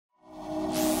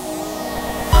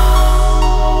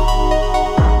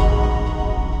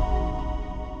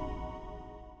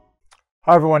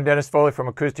Hi everyone, Dennis Foley from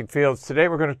Acoustic Fields. Today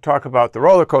we're going to talk about the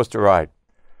roller coaster ride.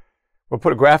 We'll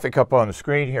put a graphic up on the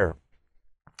screen here.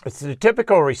 It's the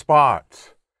typical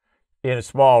response in a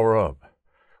small room.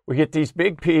 We get these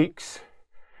big peaks,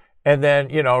 and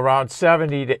then, around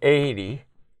 70 to 80,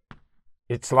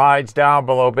 it slides down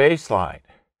below baseline.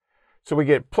 So we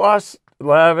get plus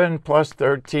 11, plus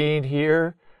 13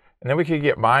 here, and then we could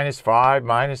get -5,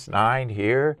 -9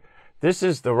 here. This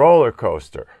is the roller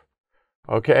coaster,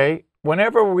 okay?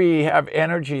 Whenever we have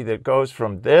energy that goes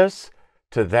from this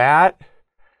to that,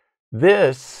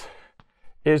 this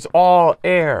is all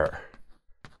air,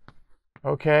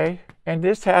 okay? And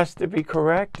this has to be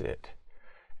corrected.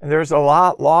 And there's a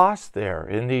lot lost there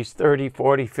in these 30,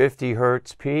 40, 50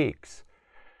 hertz peaks.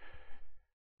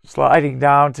 Sliding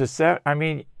down to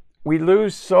 7, we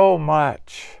lose so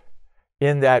much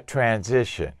in that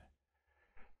transition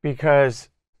because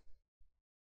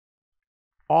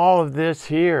all of this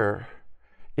here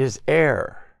is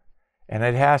air, and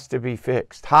it has to be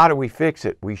fixed. How do we fix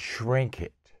it? We shrink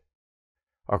it.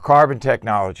 Our carbon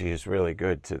technology is really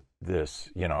good to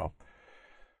this,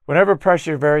 Whenever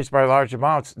pressure varies by large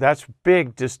amounts, that's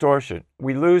big distortion.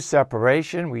 We lose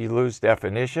separation, we lose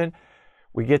definition,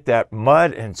 we get that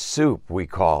mud and soup, we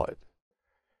call it.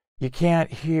 You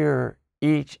can't hear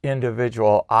each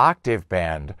individual octave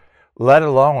band, let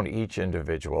alone each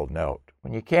individual note.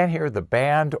 When you can't hear the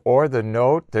band or the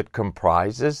note that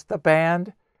comprises the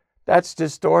band, that's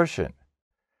distortion,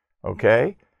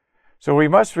 okay? So we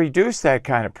must reduce that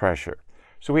kind of pressure.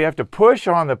 So we have to push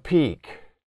on the peak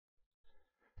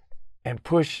and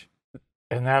push,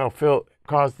 and that'll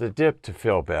cause the dip to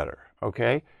feel better,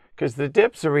 okay? Because the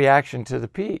dip's a reaction to the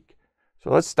peak.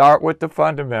 So let's start with the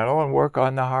fundamental and work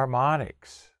on the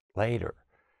harmonics later.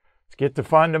 Let's get the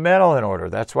fundamental in order.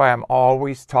 That's why I'm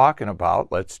always talking about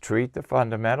let's treat the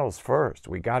fundamentals first.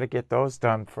 We got to get those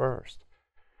done first,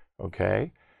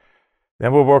 okay?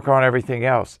 Then we'll work on everything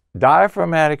else.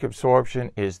 Diaphragmatic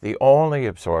absorption is the only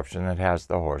absorption that has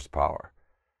the horsepower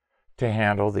to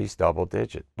handle these double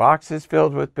digit. Boxes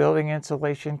filled with building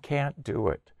insulation can't do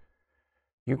it.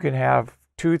 You can have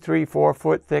 2, 3, 4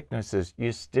 foot thicknesses.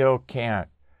 You still can't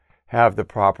have the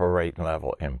proper rate and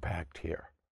level impact here.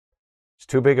 It's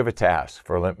too big of a task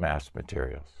for limp mass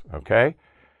materials, okay?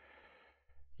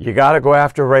 You got to go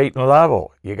after rate and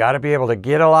level. You got to be able to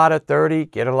get a lot at 30,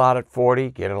 get a lot at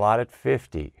 40, get a lot at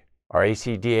 50. Our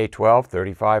ACDA 12,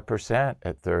 35%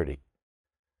 at 30,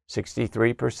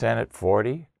 63% at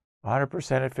 40,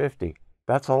 100% at 50.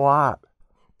 That's a lot.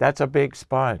 That's a big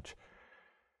sponge.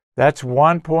 That's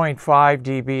 1.5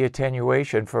 dB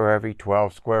attenuation for every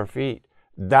 12 square feet.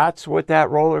 That's what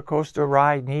that roller coaster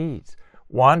ride needs.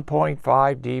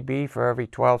 1.5 dB for every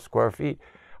 12 square feet.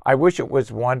 I wish it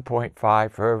was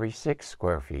 1.5 for every 6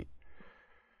 square feet.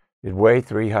 It'd weigh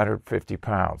 350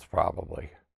 pounds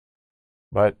probably.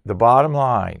 But the bottom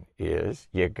line is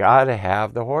you got to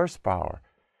have the horsepower.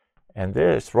 And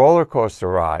this roller coaster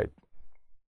ride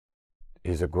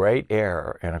is a great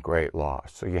error and a great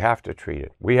loss. So you have to treat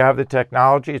it. We have the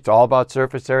technology. It's all about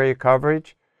surface area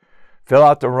coverage. Fill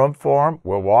out the room form.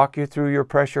 We'll walk you through your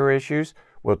pressure issues.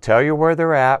 We'll tell you where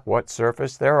they're at, what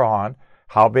surface they're on,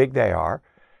 how big they are,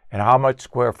 and how much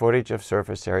square footage of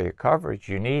surface area coverage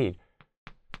you need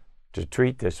to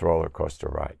treat this roller coaster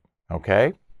ride,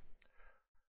 okay?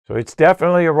 So it's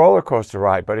definitely a roller coaster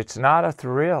ride, but it's not a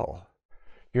thrill.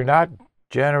 You're not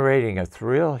generating a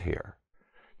thrill here.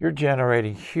 You're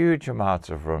generating huge amounts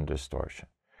of room distortion.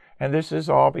 And this is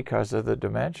all because of the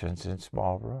dimensions in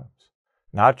small rooms.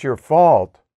 Not your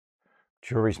fault.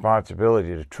 It's your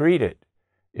responsibility to treat it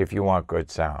if you want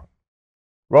good sound.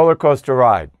 Roller coaster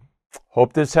ride.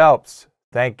 Hope this helps.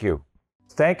 Thank you.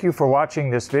 Thank you for watching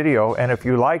this video, and if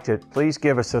you liked it, please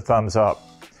give us a thumbs up.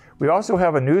 We also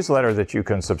have a newsletter that you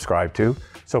can subscribe to,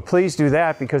 so please do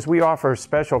that because we offer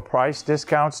special price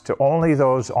discounts to only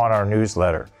those on our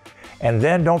newsletter. And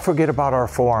then don't forget about our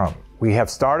forum. We have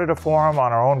started a forum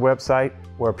on our own website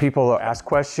where people ask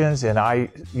questions, and I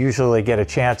usually get a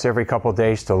chance every couple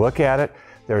days to look at it.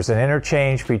 There's an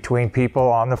interchange between people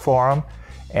on the forum,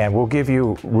 and we'll give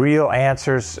you real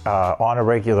answers on a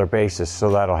regular basis, so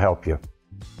that'll help you.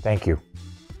 Thank you.